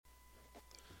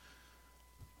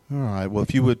All right. Well,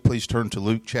 if you would please turn to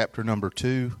Luke chapter number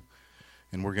 2,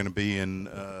 and we're going to be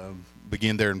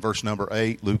begin there in verse number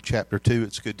 8. Luke chapter 2.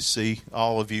 It's good to see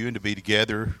all of you and to be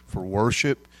together for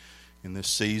worship in this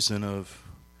season of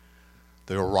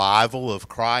the arrival of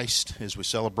Christ as we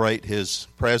celebrate His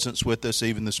presence with us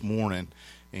even this morning.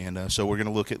 And so we're going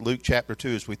to look at Luke chapter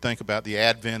 2 as we think about the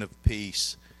advent of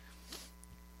peace.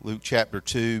 Luke chapter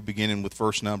 2, beginning with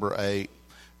verse number 8.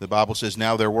 The Bible says,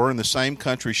 "Now there were in the same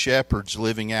country shepherds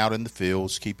living out in the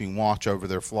fields, keeping watch over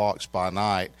their flocks by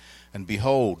night. And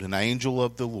behold, an angel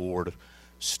of the Lord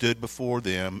stood before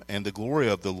them, and the glory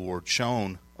of the Lord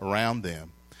shone around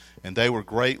them. And they were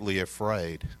greatly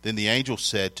afraid. Then the angel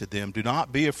said to them, 'Do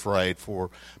not be afraid, for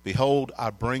behold,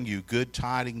 I bring you good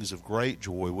tidings of great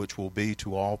joy, which will be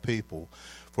to all people.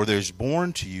 For there is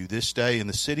born to you this day in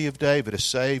the city of David a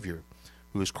Savior,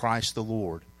 who is Christ the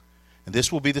Lord. And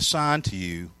this will be the sign to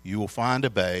you. You will find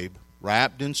a babe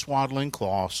wrapped in swaddling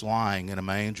cloths, lying in a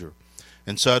manger.'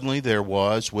 And suddenly there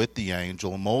was with the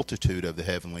angel a multitude of the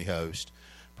heavenly host,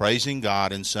 praising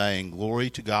God and saying,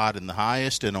 'Glory to God in the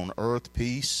highest, and on earth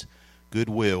peace,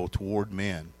 goodwill toward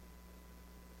men.'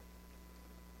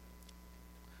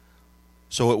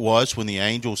 So it was, when the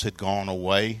angels had gone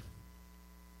away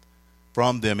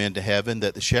from them into heaven,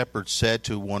 that the shepherds said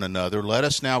to one another, 'Let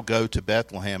us now go to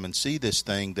Bethlehem and see this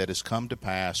thing that has come to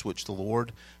pass, which the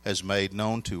Lord has made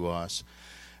known to us.'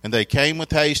 And they came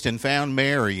with haste and found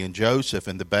Mary and Joseph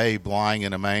and the babe lying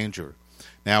in a manger.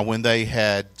 Now when they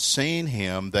had seen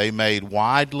him, they made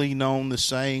widely known the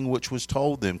saying which was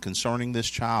told them concerning this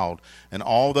child. And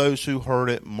all those who heard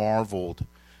it marveled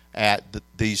at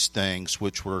these things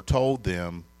which were told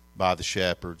them by the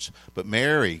shepherds. But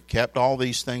Mary kept all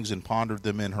these things and pondered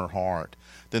them in her heart.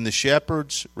 Then the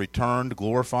shepherds returned,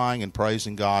 glorifying and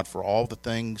praising God for all the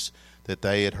things that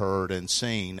they had heard and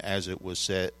seen as it was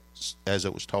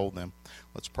told them."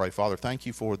 Let's pray. Father, thank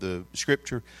you for the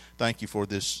Scripture. Thank you for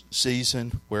this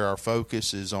season where our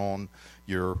focus is on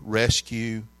your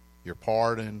rescue, your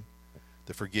pardon,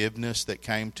 the forgiveness that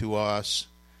came to us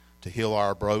to heal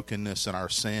our brokenness and our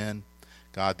sin.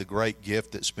 God, the great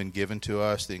gift that's been given to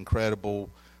us, the incredible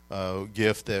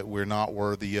gift that we're not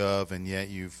worthy of, and yet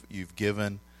you've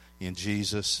given in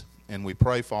Jesus. And we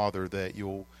pray, Father, that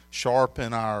you'll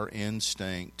sharpen our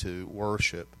instinct to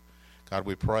worship. God,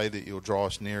 we pray that you'll draw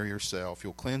us near yourself.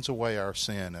 You'll cleanse away our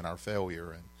sin and our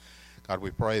failure. And God,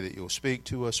 we pray that you'll speak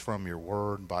to us from your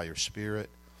word by your Spirit.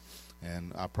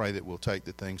 And I pray that we'll take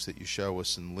the things that you show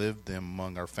us and live them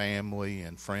among our family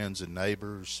and friends and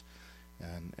neighbors.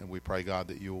 And we pray, God,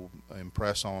 that you'll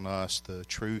impress on us the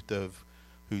truth of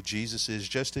who Jesus is,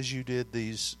 just as you did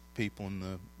these people in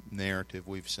the narrative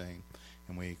we've seen.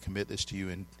 And we commit this to you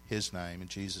in his name, in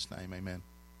Jesus' name, amen.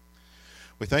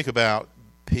 We think about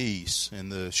peace in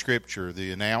the Scripture.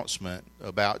 The announcement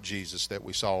about Jesus that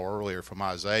we saw earlier from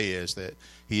Isaiah is that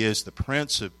he is the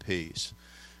Prince of Peace.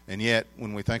 And yet,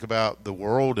 when we think about the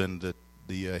world and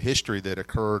the history that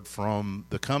occurred from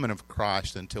the coming of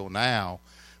Christ until now,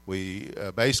 we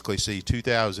basically see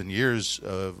 2,000 years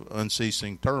of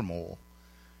unceasing turmoil.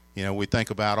 You know, we think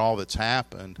about all that's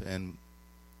happened, and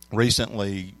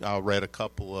recently I read a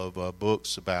couple of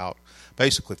books about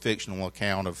basically fictional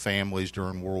account of families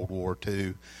during World War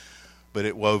II, but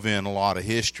it wove in a lot of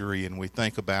history, and we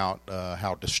think about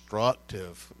how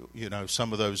destructive,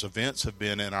 some of those events have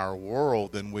been in our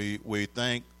world, and we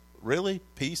think, really,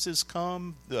 peace has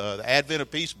come? The advent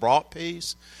of peace brought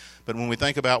peace? But when we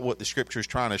think about what the Scripture is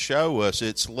trying to show us,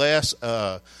 it's less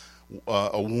a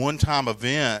one-time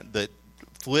event that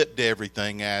flipped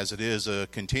everything as it is a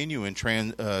continuing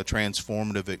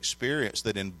transformative experience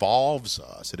that involves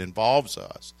us. It involves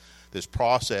us, this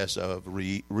process of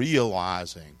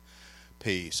realizing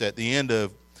peace. At the end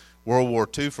of World War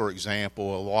II, for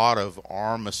example, a lot of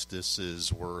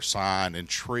armistices were signed and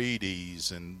treaties,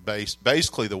 and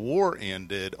basically the war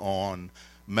ended on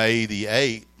May the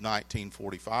 8th,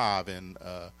 1945, in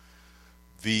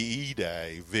VE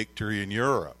Day, Victory in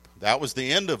Europe. That was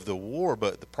the end of the war,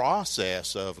 but the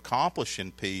process of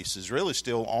accomplishing peace is really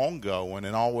still ongoing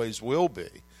and always will be.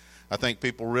 I think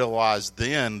people realized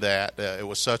then that it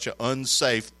was such an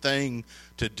unsafe thing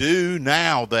to do.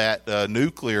 Now that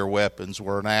nuclear weapons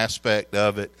were an aspect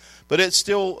of it, but it's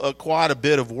still quite a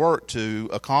bit of work to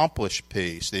accomplish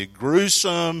peace. The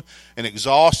gruesome and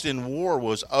exhausting war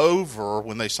was over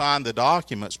when they signed the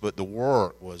documents, but the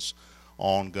work was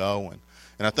ongoing.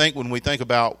 And I think when we think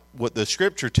about what the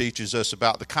Scripture teaches us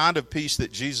about the kind of peace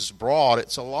that Jesus brought,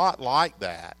 it's a lot like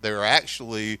that. There are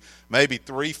actually maybe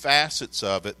three facets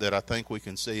of it that I think we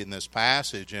can see in this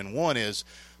passage. And one is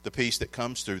the peace that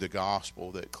comes through the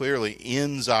gospel that clearly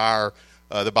ends our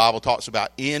the Bible talks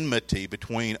about enmity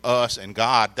between us and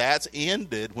God. That's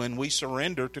ended when we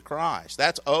surrender to Christ.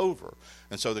 That's over.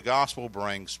 And so the gospel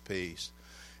brings peace.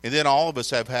 And then all of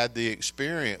us have had the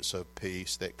experience of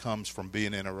peace that comes from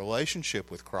being in a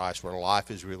relationship with Christ where life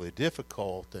is really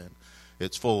difficult and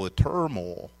it's full of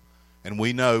turmoil. And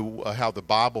we know how the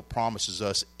Bible promises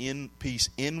us peace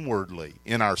inwardly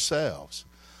in ourselves.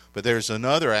 But there's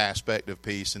another aspect of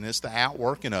peace, and it's the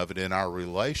outworking of it in our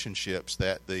relationships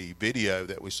that the video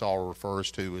that we saw refers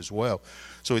to as well.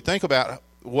 So we think about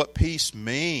what peace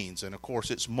means, and of course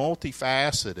it's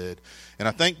multifaceted. And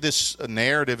I think this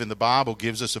narrative in the Bible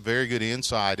gives us a very good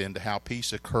insight into how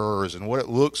peace occurs and what it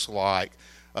looks like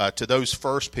to those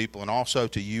first people and also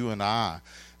to you and I.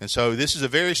 And so this is a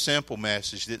very simple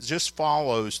message that just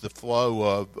follows the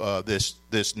flow of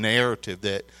this narrative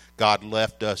that God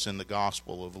left us in the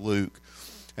Gospel of Luke.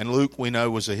 And Luke, we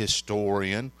know, was a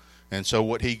historian, and so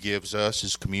what he gives us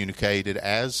is communicated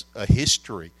as a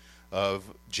history of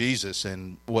Jesus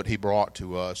and what he brought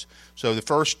to us. So the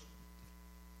first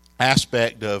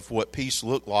aspect of what peace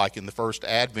looked like in the first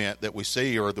advent that we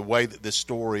see, or the way that this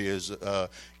story is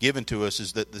given to us,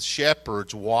 is that the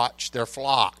shepherds watched their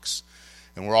flocks.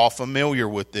 And we're all familiar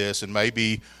with this, and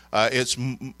maybe it's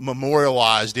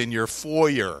memorialized in your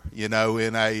foyer, in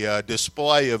a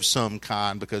display of some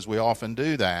kind, because we often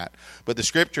do that. But the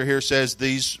scripture here says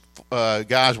these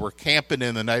guys were camping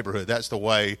in the neighborhood. That's the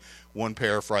way one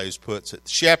paraphrase puts it.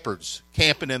 Shepherds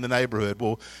camping in the neighborhood.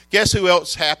 Well, guess who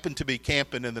else happened to be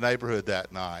camping in the neighborhood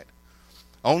that night?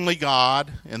 Only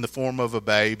God in the form of a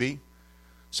baby.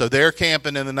 So they're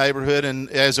camping in the neighborhood, and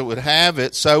as it would have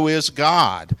it, so is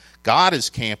God. God is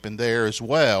camping there as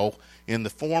well in the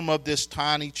form of this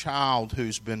tiny child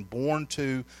who's been born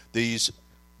to these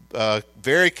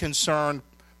very concerned,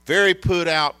 very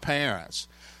put-out parents.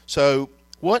 So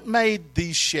what made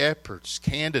these shepherds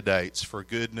candidates for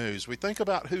good news? We think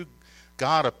about who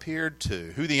God appeared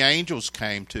to, who the angels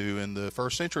came to in the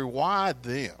first century. Why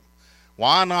them?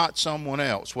 Why not someone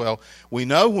else? Well, we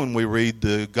know when we read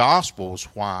the Gospels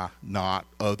why not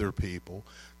other people.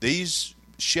 These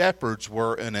shepherds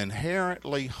were an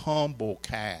inherently humble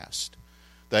caste.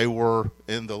 They were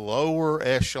in the lower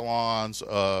echelons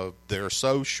of their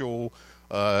social,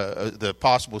 the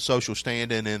possible social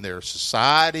standing in their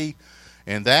society,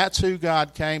 and that's who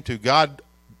God came to. God,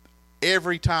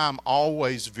 every time,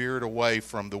 always veered away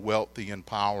from the wealthy and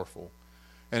powerful.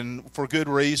 And for good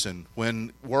reason.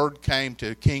 When word came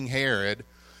to King Herod,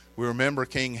 we remember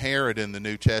King Herod in the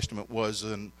New Testament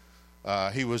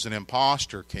he was an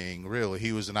imposter king, really.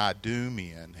 He was an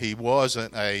Idumean. He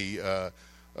wasn't a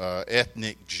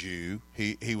ethnic Jew.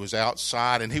 He was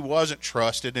outside, and he wasn't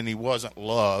trusted, and he wasn't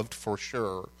loved for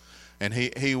sure. And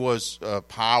he was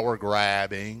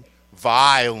power-grabbing,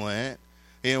 violent.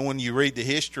 And when you read the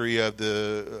history of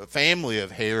the family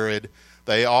of Herod,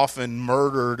 they often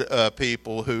murdered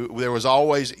people there was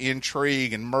always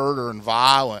intrigue and murder and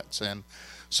violence. And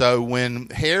so when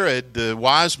Herod, the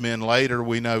wise men later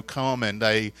we know come and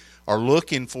they are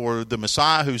looking for the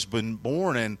Messiah who's been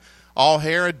born, and all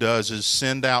Herod does is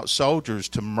send out soldiers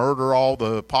to murder all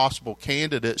the possible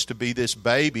candidates to be this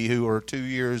baby who are 2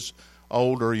 years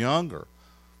old or younger.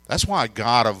 That's why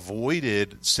God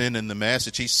avoided sending the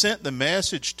message. He sent the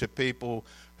message to people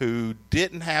who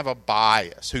didn't have a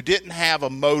bias, who didn't have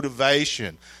a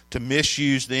motivation to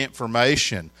misuse the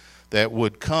information that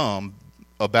would come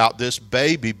about this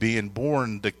baby being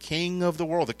born, the King of the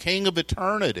world, the King of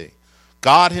eternity.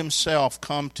 God himself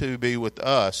come to be with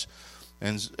us.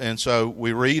 And so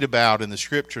we read about in the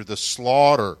Scripture the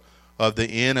slaughter of the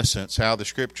innocents, how the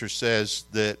Scripture says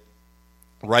that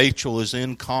Rachel is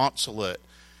inconsolate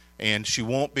and she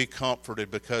won't be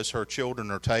comforted because her children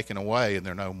are taken away and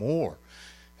they're no more.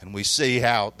 And we see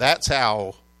that's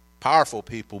how powerful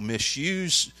people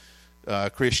misuse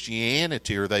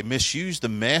Christianity, or they misuse the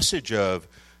message of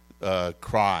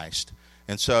Christ.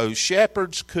 And so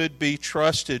shepherds could be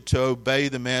trusted to obey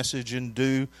the message and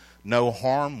do no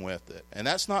harm with it. And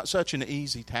that's not such an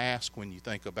easy task when you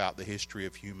think about the history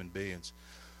of human beings.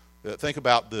 Think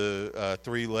about the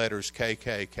three letters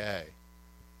KKK.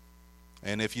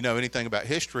 And if you know anything about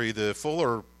history, the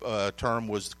fuller term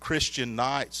was the Christian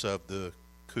Knights of the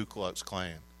Ku Klux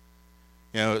Klan.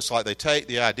 It's like they take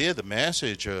the idea, the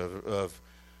message of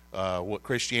what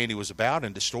Christianity was about,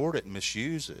 and distort it and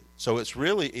misuse it. So it's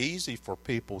really easy for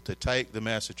people to take the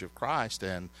message of Christ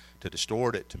and to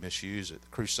distort it, to misuse it. The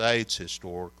Crusades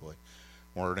historically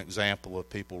were an example of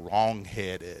people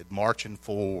wrong-headed, marching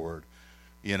forward,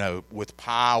 with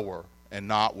power and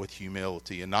not with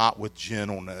humility and not with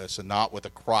gentleness and not with a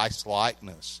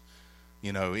Christ-likeness.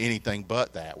 Anything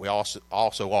but that. We also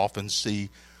often see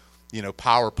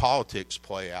power politics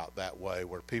play out that way,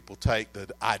 where people take the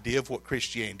idea of what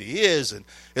Christianity is, and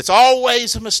it's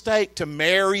always a mistake to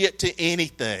marry it to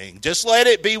anything. Just let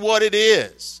it be what it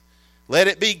is. Let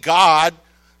it be God,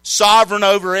 sovereign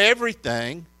over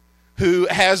everything, who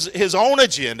has his own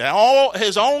agenda,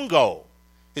 his own goal,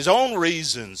 his own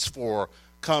reasons for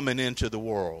coming into the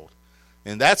world.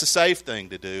 And that's a safe thing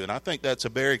to do, and I think that's a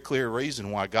very clear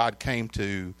reason why God came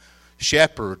to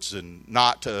shepherds and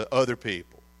not to other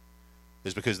people,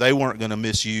 is because they weren't going to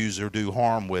misuse or do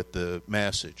harm with the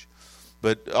message.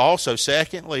 But also,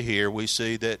 secondly, here we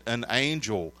see that an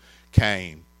angel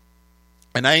came.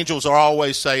 And angels are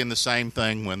always saying the same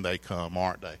thing when they come,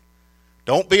 aren't they?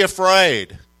 Don't be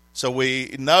afraid. So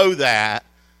we know that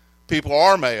people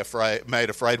are made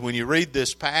afraid. When you read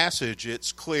this passage,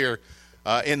 it's clear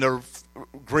in the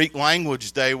Greek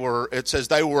language it says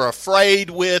they were afraid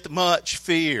with much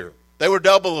fear. They were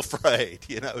double afraid.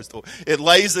 It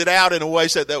lays it out in a way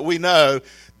so that we know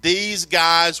these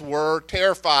guys were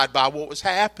terrified by what was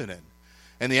happening.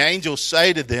 And the angels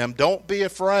say to them, don't be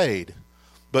afraid.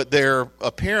 But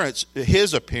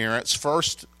his appearance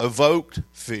first evoked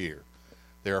fear.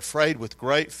 They're afraid with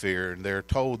great fear, and they're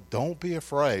told, don't be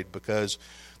afraid, because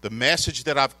the message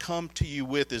that I've come to you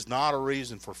with is not a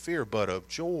reason for fear, but of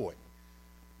joy.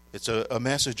 It's a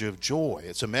message of joy.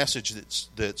 It's a message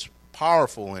that's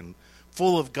powerful and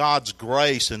full of God's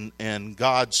grace and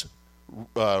God's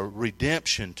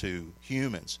redemption to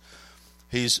humans.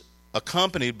 He's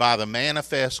accompanied by the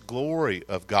manifest glory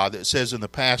of God. That says in the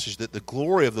passage that the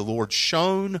glory of the Lord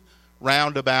shone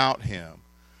round about him.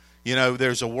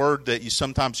 There's a word that you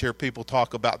sometimes hear people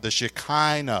talk about, the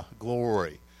Shekinah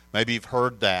glory. Maybe you've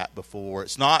heard that before.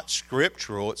 It's not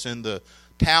scriptural. It's in the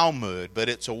Talmud, but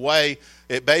it's a way,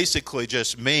 it basically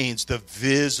just means the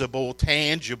visible,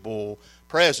 tangible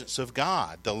presence of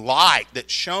God. The light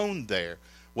that shone there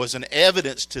was an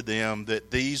evidence to them that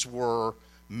these were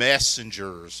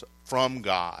messengers from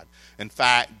God. In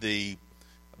fact, the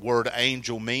word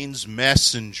angel means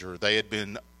messenger. They had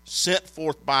been sent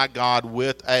forth by God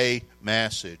with a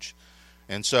message.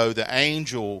 And so the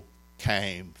angel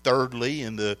came. Thirdly,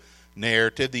 in the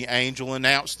narrative, the angel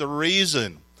announced the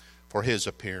reason for his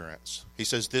appearance. He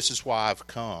says, this is why I've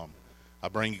come. I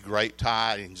bring you great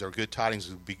tidings, or good tidings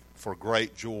for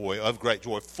great joy,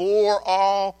 for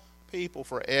all people,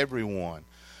 for everyone.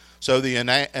 So the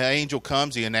angel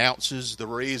comes, he announces the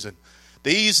reason.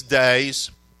 These days,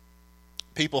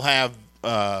 people have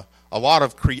a lot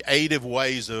of creative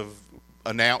ways of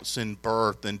announcing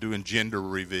birth and doing gender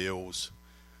reveals.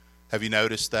 Have you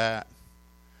noticed that?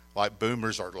 Like,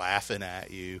 boomers are laughing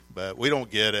at you, but we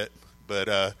don't get it.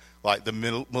 But like the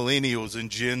millennials and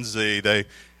Gen Z, they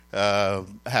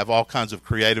have all kinds of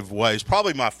creative ways.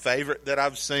 Probably my favorite that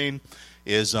I've seen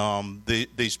is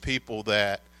these people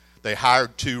that they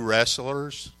hired two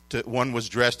wrestlers. One was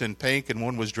dressed in pink and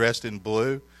one was dressed in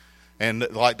blue. And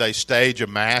like they stage a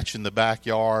match in the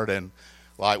backyard, and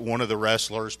like one of the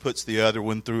wrestlers puts the other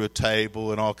one through a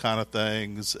table and all kind of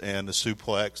things, and the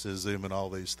suplexes him and all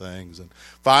these things. And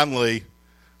finally,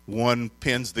 one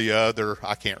pins the other.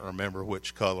 I can't remember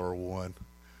which color won,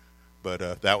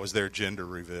 but that was their gender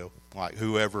reveal. Like,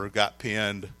 whoever got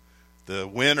pinned, the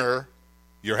winner,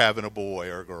 you're having a boy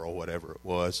or a girl, whatever it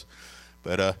was.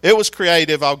 But it was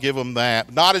creative, I'll give them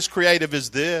that. Not as creative as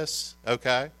this,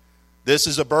 okay? This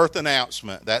is a birth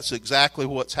announcement. That's exactly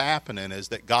what's happening, is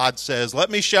that God says,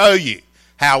 let me show you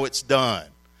how it's done.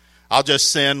 I'll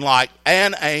just send like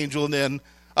an angel and then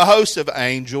a host of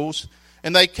angels.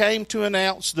 And they came to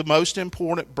announce the most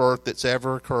important birth that's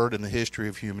ever occurred in the history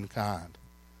of humankind.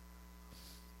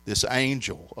 This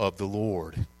angel of the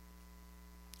Lord.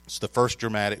 It's the first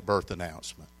dramatic birth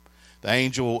announcement. The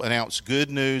angel announced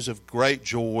good news of great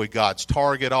joy. God's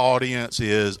target audience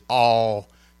is all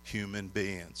human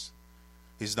beings.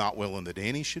 He's not willing that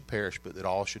any should perish, but that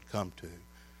all should come to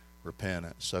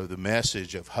repentance. So the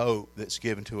message of hope that's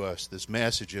given to us, this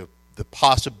message of the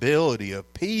possibility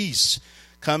of peace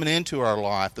coming into our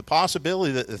life, the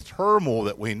possibility that the turmoil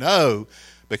that we know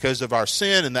because of our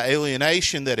sin and the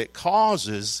alienation that it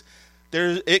causes,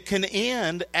 it can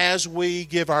end as we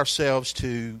give ourselves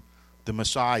to the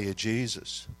Messiah,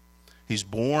 Jesus. He's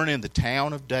born in the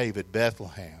town of David,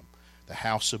 Bethlehem, the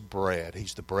house of bread.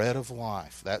 He's the bread of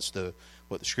life. That's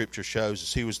what the Scripture shows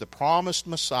us. He was the promised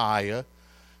Messiah,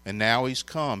 and now he's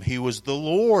come. He was the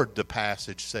Lord, the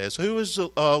passage says. Who is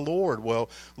Lord? Well,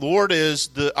 Lord is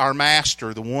our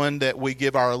master, the one that we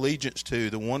give our allegiance to,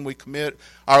 the one we commit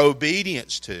our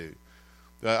obedience to.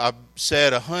 I've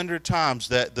said 100 times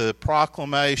that the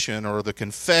proclamation or the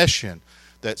confession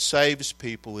that saves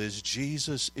people is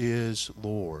Jesus is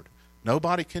Lord.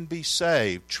 Nobody can be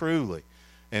saved truly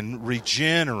and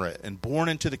regenerate and born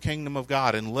into the kingdom of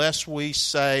God unless we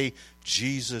say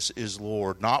Jesus is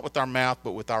Lord, not with our mouth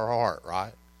but with our heart,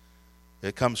 right?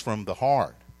 It comes from the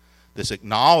heart. This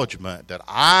acknowledgement that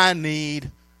I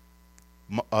need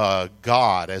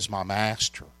God as my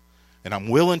master, and I'm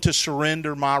willing to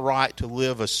surrender my right to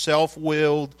live a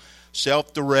self-willed,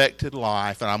 self-directed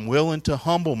life, and I'm willing to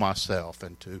humble myself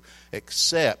and to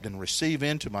accept and receive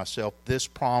into myself this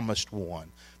promised one,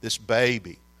 this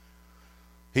baby.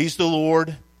 He's the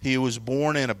Lord. He was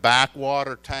born in a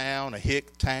backwater town, a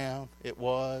hick town it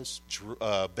was,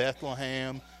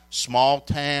 Bethlehem, small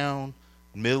town,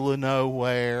 middle of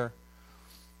nowhere.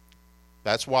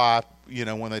 That's why,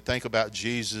 when they think about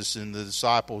Jesus and the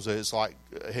disciples, it's like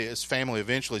his family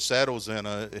eventually settles in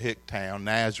a hick town,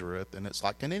 Nazareth, and it's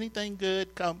like, can anything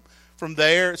good come from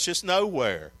there? It's just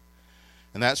nowhere.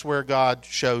 And that's where God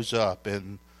shows up,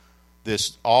 in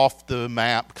this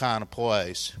off-the-map kind of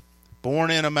place. Born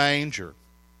in a manger.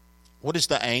 What is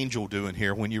the angel doing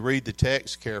here? When you read the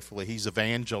text carefully, he's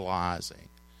evangelizing.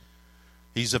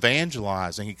 He's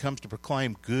evangelizing. He comes to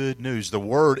proclaim good news. The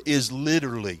word is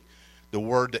literally the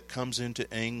word that comes into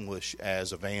English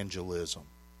as evangelism.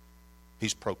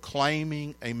 He's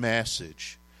proclaiming a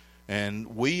message.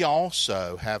 And we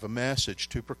also have a message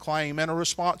to proclaim and a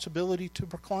responsibility to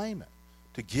proclaim it,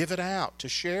 to give it out, to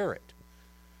share it.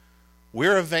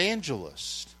 We're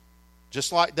evangelists.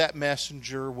 Just like that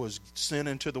messenger was sent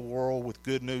into the world with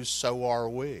good news, so are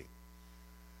we.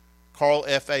 Carl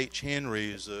F.H.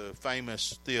 Henry is a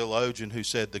famous theologian who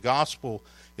said the gospel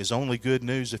is only good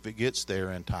news if it gets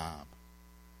there in time.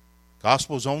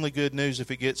 Gospel is only good news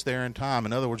if it gets there in time.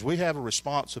 In other words, we have a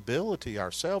responsibility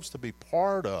ourselves to be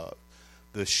part of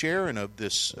the sharing of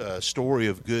this story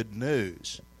of good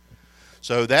news.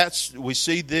 So we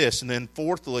see this, and then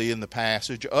fourthly in the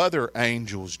passage, other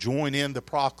angels join in the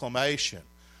proclamation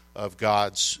of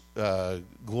God's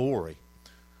glory.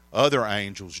 Other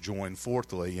angels join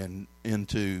fourthly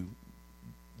into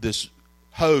this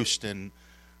host and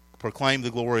proclaim the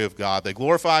glory of God. They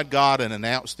glorified God and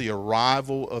announced the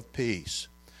arrival of peace.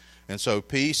 And so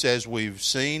peace, as we've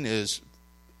seen,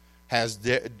 has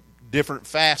different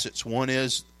facets. One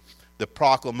is the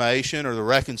proclamation or the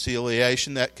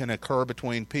reconciliation that can occur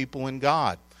between people and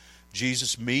God.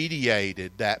 Jesus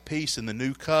mediated that peace in the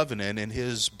new covenant in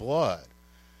his blood.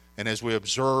 And as we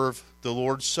observe the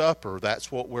Lord's Supper,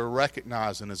 that's what we're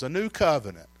recognizing as a new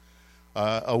covenant.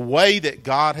 A way that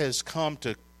God has come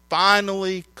to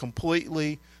finally,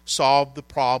 completely solve the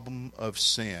problem of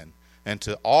sin and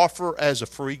to offer as a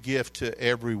free gift to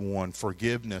everyone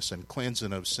forgiveness and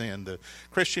cleansing of sin. The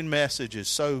Christian message is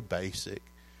so basic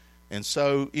and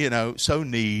so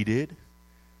needed.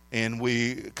 And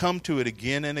we come to it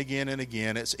again and again and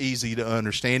again. It's easy to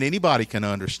understand. Anybody can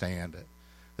understand it.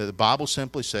 The Bible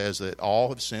simply says that all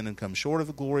have sinned and come short of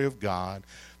the glory of God.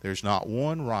 There's not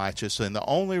one righteous, and the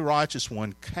only righteous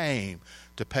one came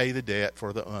to pay the debt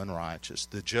for the unrighteous,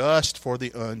 the just for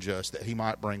the unjust, that he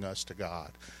might bring us to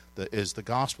God. That is the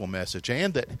gospel message.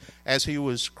 And that as he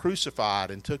was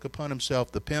crucified and took upon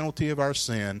himself the penalty of our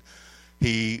sin,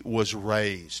 he was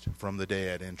raised from the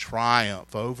dead in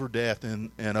triumph over death and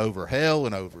over hell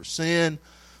and over sin.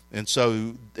 And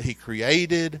so he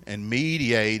created and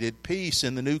mediated peace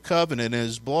in the new covenant in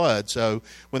his blood. So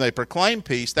when they proclaim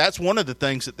peace, that's one of the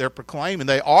things that they're proclaiming.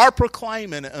 They are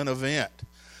proclaiming an event.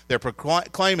 They're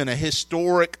proclaiming a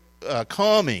historic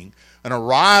coming, an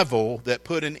arrival that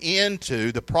put an end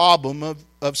to the problem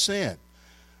of sin.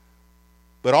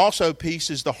 But also peace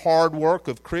is the hard work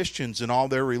of Christians in all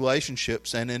their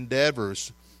relationships and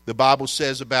endeavors. The Bible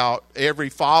says about every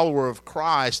follower of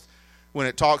Christ, when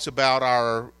it talks about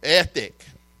our ethic,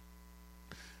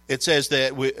 it says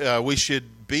that we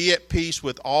should be at peace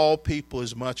with all people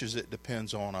as much as it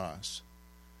depends on us.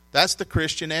 That's the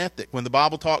Christian ethic. When the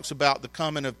Bible talks about the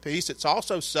coming of peace, it's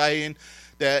also saying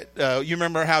that, you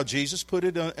remember how Jesus put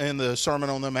it in the Sermon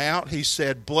on the Mount? He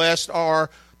said, blessed are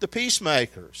the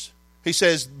peacemakers. He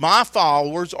says, my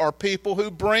followers are people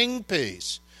who bring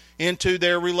peace into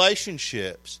their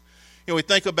relationships. We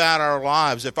think about our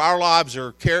lives. If our lives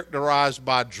are characterized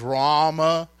by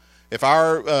drama, if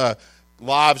our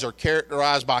lives are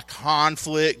characterized by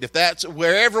conflict, if that's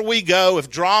wherever we go, if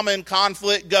drama and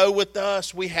conflict go with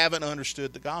us, we haven't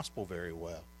understood the gospel very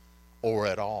well or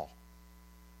at all.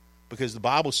 Because the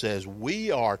Bible says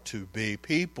we are to be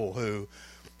people who,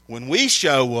 when we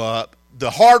show up,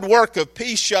 the hard work of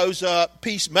peace shows up,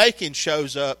 peacemaking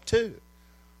shows up too.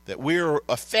 That we're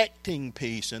affecting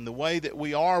peace in the way that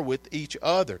we are with each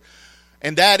other.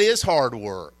 And that is hard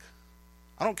work.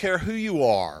 I don't care who you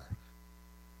are.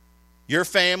 Your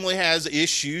family has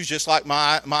issues just like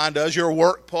mine does. Your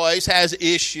workplace has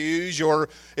issues.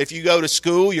 If you go to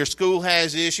school, your school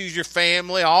has issues. Your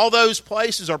family, all those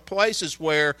places are places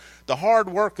where the hard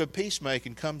work of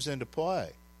peacemaking comes into play.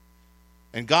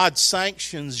 And God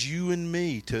sanctions you and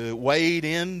me to wade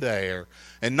in there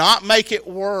and not make it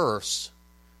worse,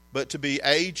 but to be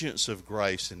agents of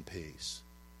grace and peace.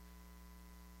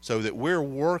 So that we're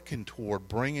working toward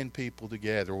bringing people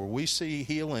together where we see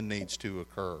healing needs to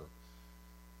occur.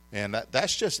 And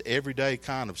that's just everyday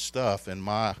kind of stuff in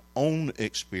my own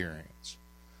experience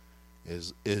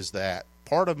is that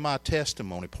part of my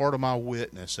testimony, part of my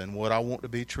witness, and what I want to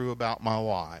be true about my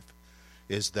life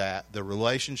is that the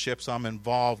relationships I'm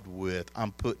involved with,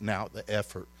 I'm putting out the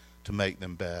effort to make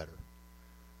them better,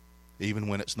 even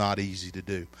when it's not easy to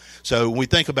do. So when we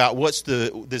think about what's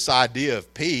this idea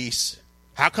of peace,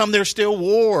 how come there's still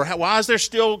war? Why is there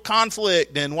still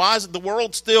conflict? And why is the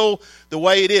world still the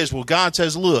way it is? Well, God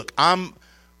says, look, I'm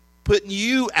putting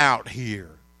you out here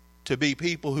to be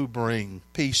people who bring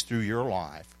peace through your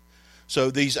life. So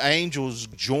these angels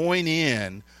join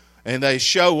in and they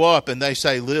show up and they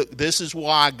say, look, this is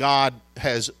why God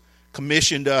has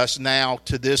commissioned us now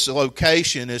to this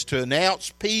location, is to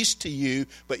announce peace to you,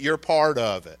 but you're part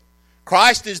of it.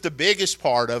 Christ is the biggest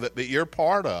part of it, but you're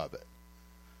part of it.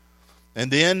 And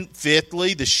then,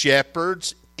 fifthly, the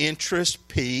shepherds' interest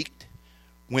peaked,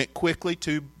 went quickly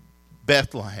to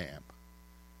Bethlehem.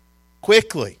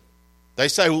 Quickly. They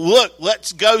say, look,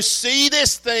 let's go see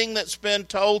this thing that's been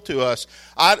told to us.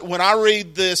 When I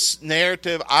read this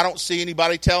narrative, I don't see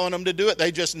anybody telling them to do it.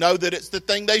 They just know that it's the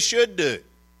thing they should do.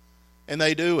 And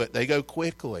they do it. They go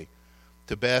quickly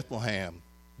to Bethlehem.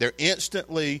 They're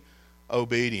instantly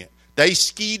obedient. They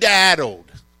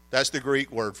skedaddled. That's the Greek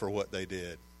word for what they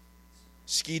did.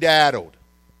 Skedaddled.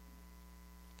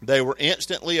 They were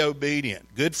instantly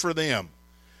obedient. Good for them.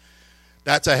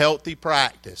 That's a healthy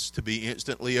practice, to be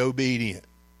instantly obedient.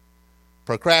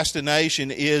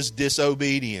 Procrastination is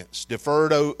disobedience.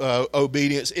 Deferred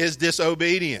obedience is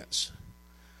disobedience.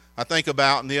 I think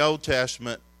about in the Old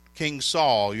Testament, King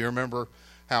Saul. You remember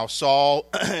how Saul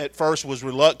at first was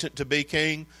reluctant to be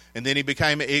king, and then he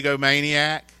became an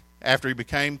egomaniac after he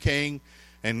became king.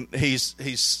 And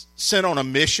he's sent on a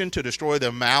mission to destroy the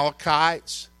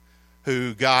Amalekites,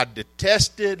 who God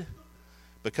detested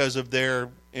because of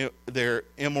their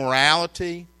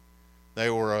immorality. They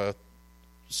were a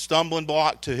stumbling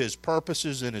block to his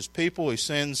purposes and his people. He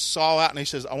sends Saul out and he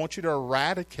says, I want you to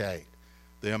eradicate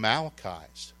the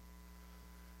Amalekites.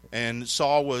 And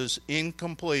Saul was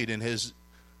incomplete in his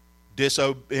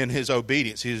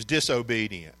obedience. He was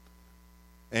disobedient.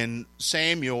 And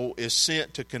Samuel is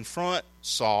sent to confront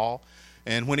Saul.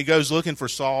 And when he goes looking for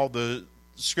Saul, the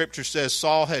scripture says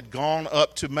Saul had gone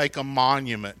up to make a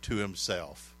monument to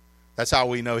himself. That's how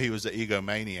we know he was an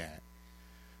egomaniac.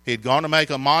 He had gone to make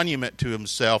a monument to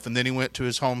himself, and then he went to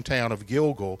his hometown of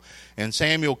Gilgal. And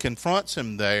Samuel confronts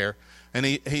him there, and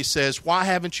he says, why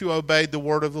haven't you obeyed the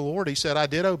word of the Lord? He said, I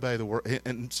did obey the word.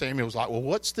 And Samuel's like, well,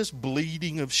 what's this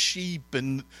bleating of sheep?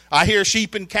 And I hear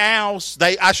sheep and cows.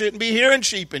 I shouldn't be hearing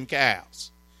sheep and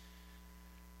cows.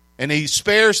 And he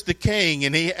spares the king,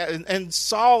 and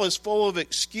Saul is full of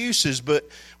excuses. But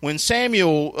when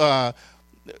Samuel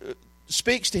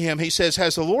speaks to him, he says,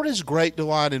 has the Lord his great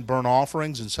delight in burnt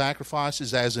offerings and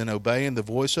sacrifices as in obeying the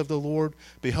voice of the Lord?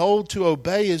 Behold, to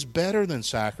obey is better than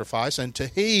sacrifice, and to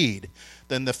heed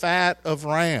than the fat of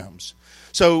rams.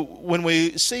 So when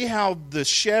we see how the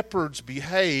shepherds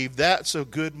behave, that's a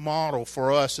good model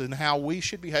for us and how we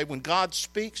should behave. When God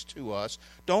speaks to us,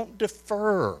 don't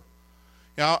defer.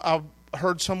 You know, I've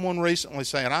heard someone recently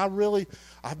saying,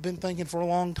 I've been thinking for a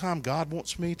long time, God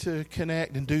wants me to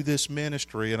connect and do this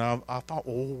ministry. And I thought,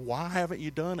 well, why haven't you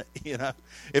done it? You know,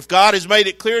 if God has made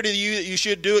it clear to you that you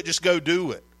should do it, just go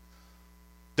do it.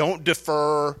 Don't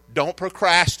defer. Don't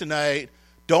procrastinate.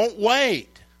 Don't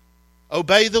wait.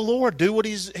 Obey the Lord. Do what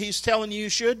He's telling you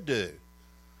should do.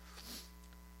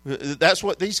 That's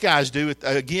what these guys do.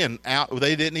 Again,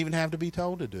 they didn't even have to be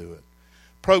told to do it.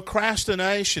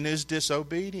 Procrastination is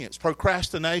disobedience.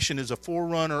 Procrastination is a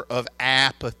forerunner of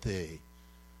apathy.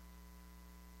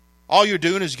 All you're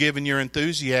doing is giving your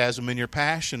enthusiasm and your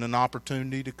passion an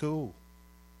opportunity to cool.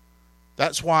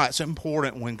 That's why it's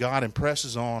important when God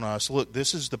impresses on us, look,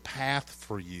 this is the path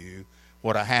for you,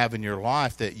 what I have in your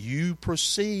life, that you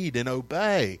proceed and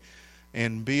obey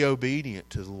and be obedient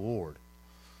to the Lord.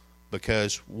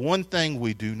 Because one thing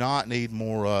we do not need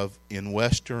more of in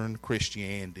Western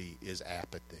Christianity is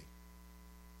apathy.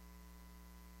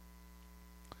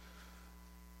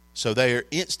 So they are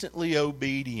instantly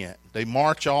obedient. They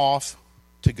march off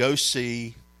to go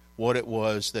see what it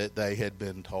was that they had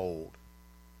been told.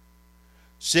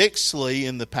 Sixthly,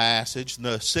 in the passage,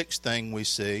 the sixth thing we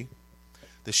see,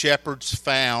 the shepherds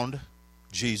found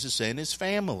Jesus and his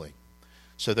family.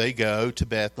 So they go to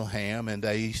Bethlehem and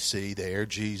they see there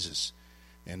Jesus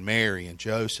and Mary and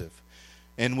Joseph.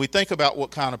 And we think about what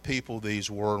kind of people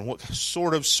these were and what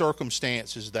sort of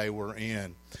circumstances they were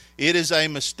in. It is a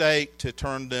mistake to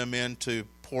turn them into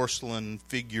porcelain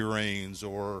figurines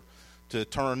or to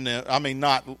turn them, I mean,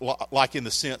 not like in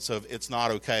the sense of it's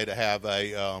not okay to have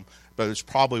a, but there's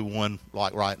probably one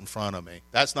like right in front of me.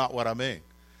 That's not what I mean.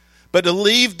 But to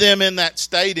leave them in that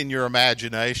state in your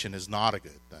imagination is not a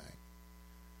good thing.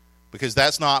 Because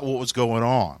that's not what was going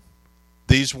on.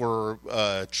 These were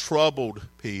troubled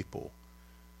people.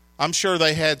 I'm sure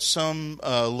they had some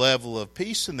level of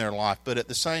peace in their life, but at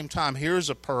the same time, here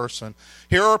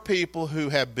are people who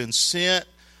have been sent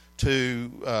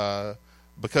to,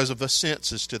 because of the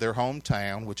census, to their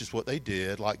hometown, which is what they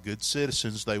did. Like good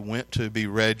citizens, they went to be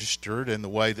registered in the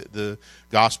way that the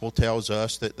gospel tells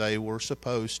us that they were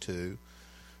supposed to.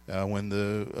 When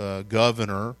the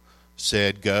governor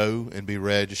said go and be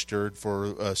registered for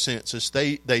a census,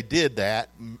 they did that.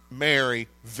 Mary,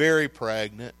 very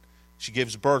pregnant, she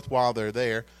gives birth while they're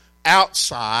there,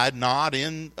 outside, not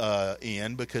in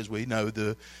because we know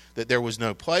that there was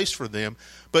no place for them.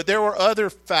 But there were other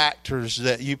factors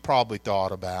that you probably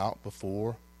thought about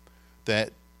before.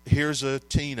 That here's a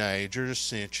teenager,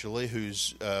 essentially,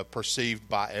 who's perceived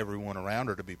by everyone around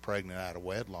her to be pregnant out of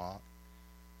wedlock.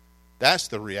 That's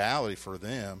the reality for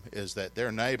them, is that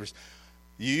their neighbors.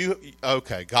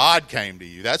 God came to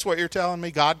you. That's what you're telling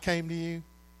me? God came to you?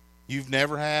 You've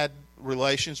never had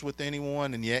relations with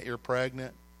anyone, and yet you're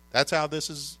pregnant? That's how this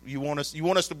is. You want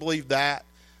us to believe that?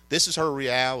 This is her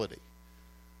reality.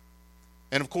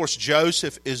 And of course,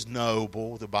 Joseph is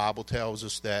noble. The Bible tells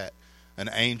us that an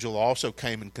angel also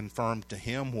came and confirmed to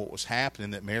him what was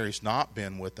happening, that Mary's not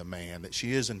been with a man, that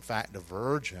she is in fact a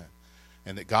virgin,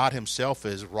 and that God himself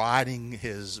is writing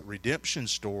his redemption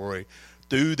story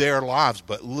through their lives.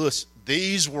 But listen,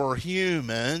 these were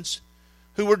humans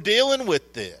who were dealing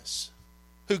with this,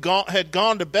 who had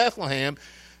gone to Bethlehem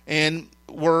and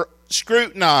were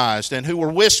scrutinized and who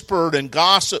were whispered and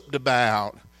gossiped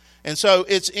about. And so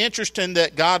it's interesting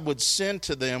that God would send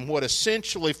to them what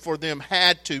essentially for them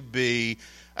had to be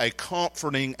a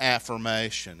comforting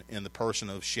affirmation in the person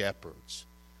of shepherds.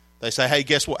 They say, hey,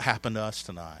 guess what happened to us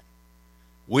tonight?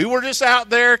 We were just out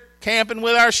there camping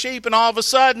with our sheep, and all of a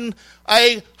sudden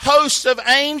a host of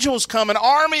angels come, an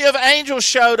army of angels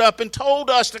showed up and told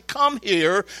us to come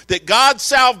here, that God's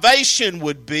salvation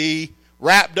would be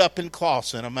wrapped up in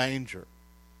cloths in a manger.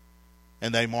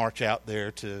 And they march out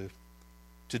there to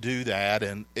do that.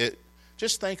 And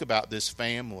just think about this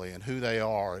family and who they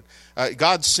are.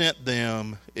 God sent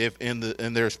them, and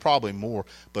there's probably more,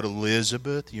 but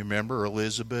Elizabeth, you remember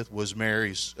Elizabeth was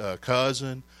Mary's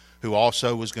cousin, who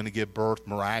also was going to give birth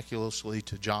miraculously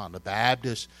to John the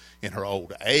Baptist. In her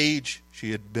old age,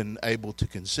 she had been able to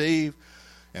conceive.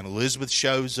 And Elizabeth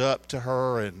shows up to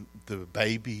her, and the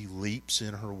baby leaps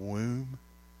in her womb.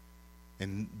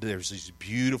 And there's these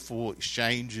beautiful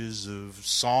exchanges of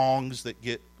songs that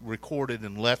get recorded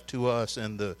and left to us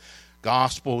in the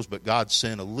Gospels. But God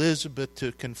sent Elizabeth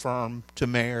to confirm to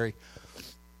Mary,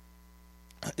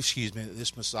 that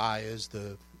this Messiah is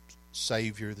the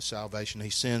Savior, the salvation. He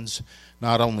sends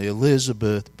not only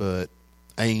Elizabeth, but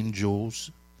angels,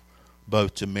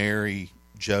 both to Mary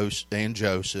and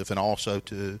Joseph, and also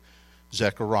to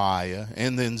Zechariah.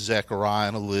 And then Zechariah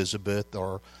and Elizabeth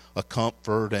are a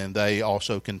comfort, and they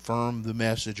also confirm the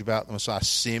message about the Messiah.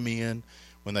 Simeon,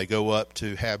 when they go up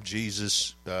to have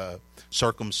Jesus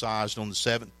circumcised on the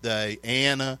seventh day.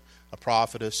 Anna, a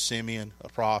prophetess. Simeon, a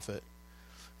prophet.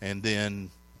 And then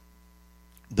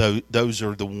those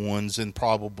are the ones, and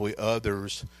probably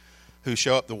others, who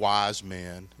show up, the wise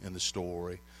men in the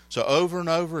story. So over and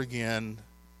over again,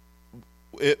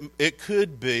 it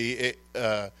could be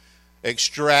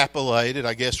extrapolated,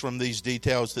 I guess, from these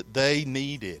details that they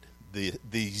needed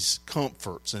these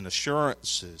comforts and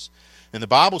assurances. And the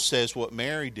Bible says what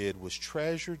Mary did was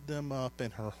treasured them up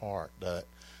in her heart, that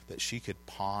she could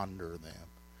ponder them.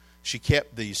 She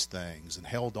kept these things and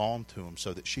held on to them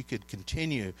so that she could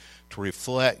continue to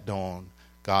reflect on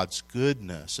God's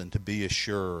goodness and to be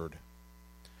assured.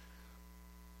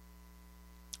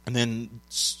 And then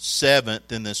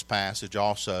seventh in this passage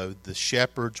also, the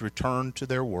shepherds returned to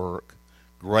their work,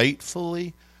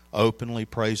 gratefully, openly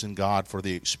praising God for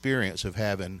the experience of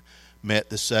having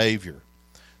met the Savior.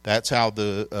 That's how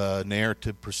the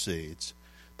narrative proceeds.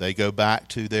 They go back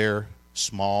to their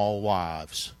small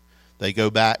lives. They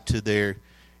go back to their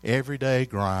everyday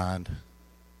grind,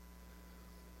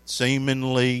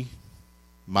 seemingly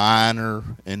minor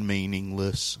and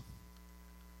meaningless,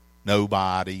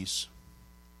 nobodies.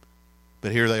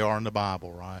 But here they are in the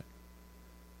Bible, right?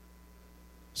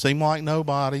 Seem like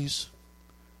nobodies,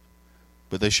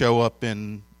 but they show up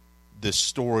in this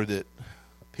story that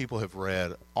people have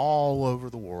read all over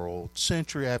the world,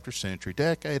 century after century,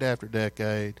 decade after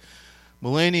decade,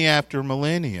 millennia after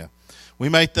millennia. We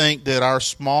may think that our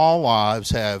small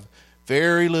lives have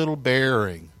very little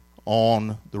bearing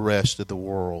on the rest of the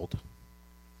world,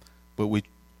 but we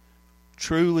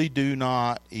truly do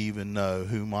not even know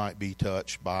who might be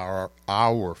touched by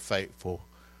our faithful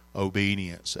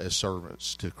obedience as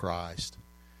servants to Christ.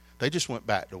 They just went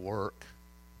back to work,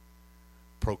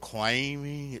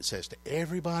 proclaiming, it says, to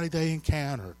everybody they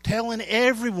encounter, telling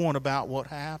everyone about what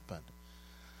happened.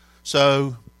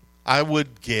 So I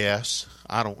would guess,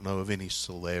 I don't know of any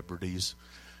celebrities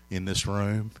in this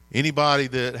room. Anybody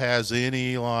that has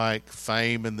any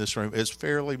fame in this room, it's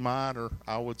fairly minor,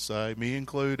 I would say, me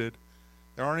included.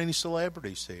 There aren't any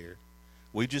celebrities here.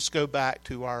 We just go back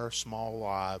to our small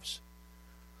lives,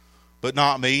 but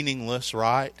not meaningless,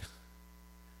 right?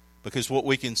 Because what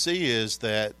we can see is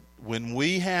that when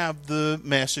we have the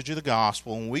message of the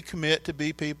gospel and we commit to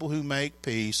be people who make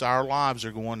peace, our lives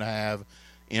are going to have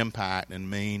impact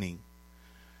and meaning.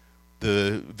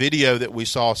 The video that we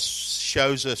saw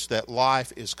shows us that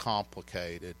life is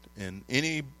complicated, and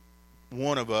any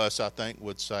one of us, I think,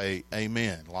 would say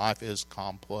amen. Life is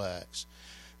complex.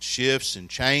 Shifts and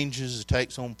changes, it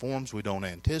takes on forms we don't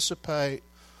anticipate.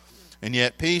 And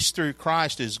yet peace through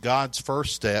Christ is God's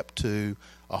first step to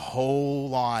a whole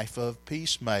life of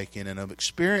peacemaking and of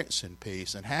experiencing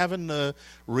peace and having the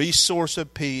resource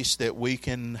of peace that we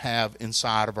can have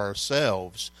inside of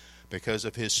ourselves because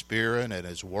of His Spirit and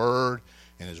His Word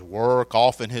and His work.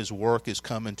 Often His work is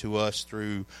coming to us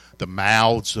through the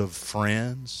mouths of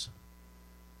friends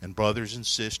and brothers and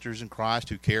sisters in Christ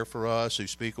who care for us, who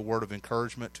speak a word of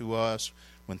encouragement to us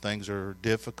when things are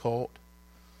difficult.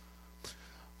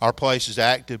 Our place as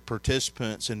active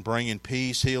participants in bringing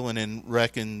peace, healing, and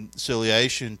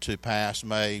reconciliation to pass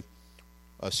may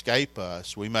escape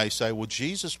us. We may say, well,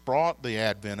 Jesus brought the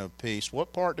advent of peace.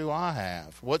 What part do I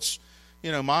have? What's,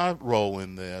 my role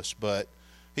in this? But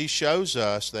He shows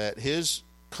us that His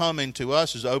coming to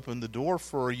us has opened the door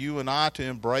for you and I to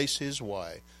embrace His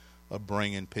way of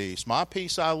bringing peace. My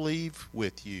peace I leave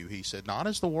with you, He said, not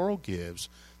as the world gives.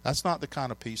 That's not the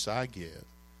kind of peace I give.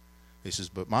 He says,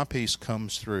 but my peace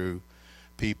comes through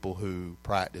people who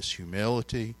practice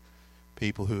humility,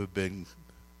 people who have been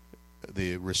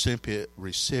the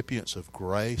recipients of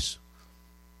grace.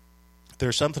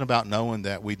 There's something about knowing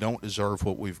that we don't deserve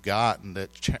what we've got and that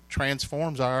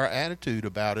transforms our attitude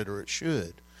about it, or it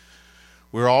should.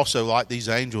 We're also, like these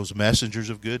angels,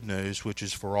 messengers of good news, which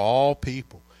is for all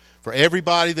people. For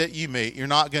everybody that you meet, you're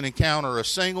not going to encounter a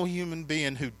single human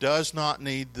being who does not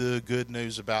need the good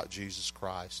news about Jesus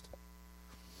Christ.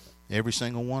 Every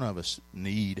single one of us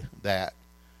need that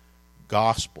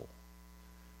gospel.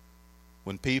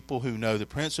 When people who know the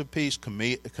Prince of Peace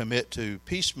commit to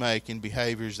peacemaking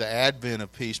behaviors, the advent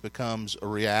of peace becomes a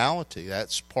reality.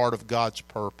 That's part of God's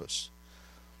purpose.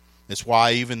 It's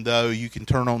why even though you can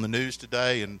turn on the news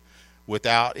today and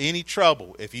without any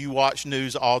trouble, if you watch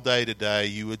news all day today,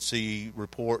 you would see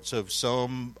reports of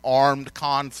some armed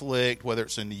conflict, whether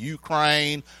it's in the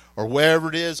Ukraine or wherever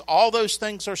it is. All those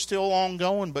things are still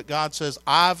ongoing, but God says,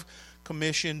 I've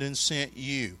commissioned and sent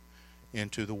you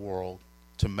into the world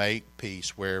to make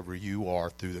peace wherever you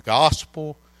are through the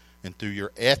gospel and through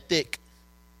your ethic,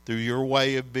 through your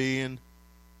way of being,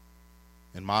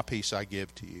 and my peace I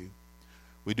give to you.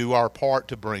 We do our part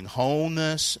to bring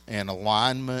wholeness and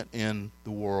alignment in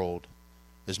the world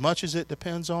as much as it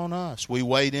depends on us. We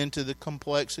wade into the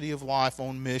complexity of life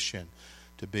on mission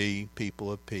to be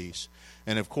people of peace.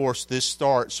 And of course, this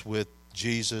starts with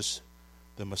Jesus,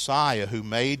 the Messiah, who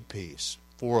made peace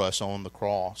for us on the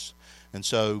cross. And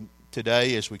so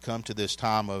today, as we come to this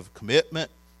time of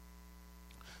commitment,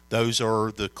 those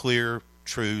are the clear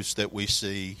truths that we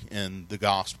see in the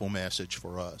gospel message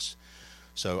for us.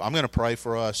 So I'm going to pray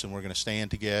for us, and we're going to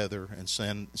stand together and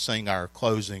sing our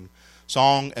closing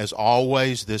song. As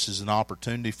always, this is an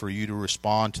opportunity for you to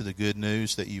respond to the good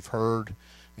news that you've heard,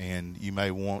 and you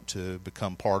may want to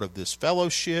become part of this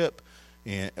fellowship,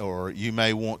 or you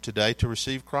may want today to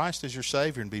receive Christ as your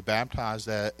Savior and be baptized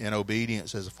in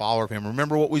obedience as a follower of Him.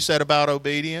 Remember what we said about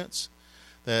obedience?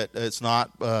 That it's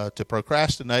not to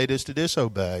procrastinate, it's to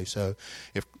disobey. So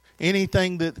if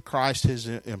anything that Christ has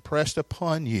impressed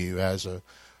upon you as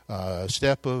a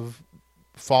step of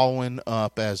following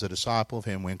up as a disciple of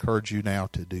Him, we encourage you now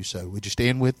to do so. Would you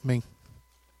stand with me?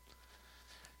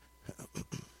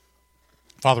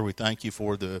 Father, we thank you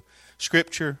for the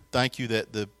Scripture. Thank you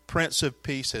that the Prince of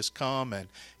Peace has come, and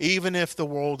even if the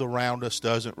world around us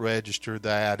doesn't register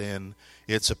that in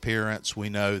its appearance, we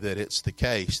know that it's the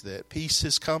case, that peace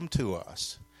has come to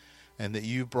us, and that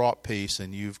you've brought peace,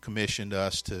 and you've commissioned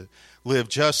us to live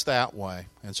just that way.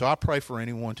 And so I pray for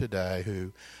anyone today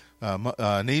who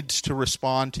needs to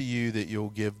respond to you, that you'll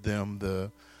give them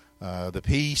the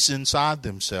peace inside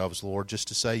themselves, Lord, just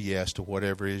to say yes to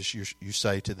whatever it is you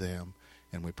say to them.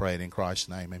 And we pray it in Christ's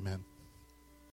name. Amen.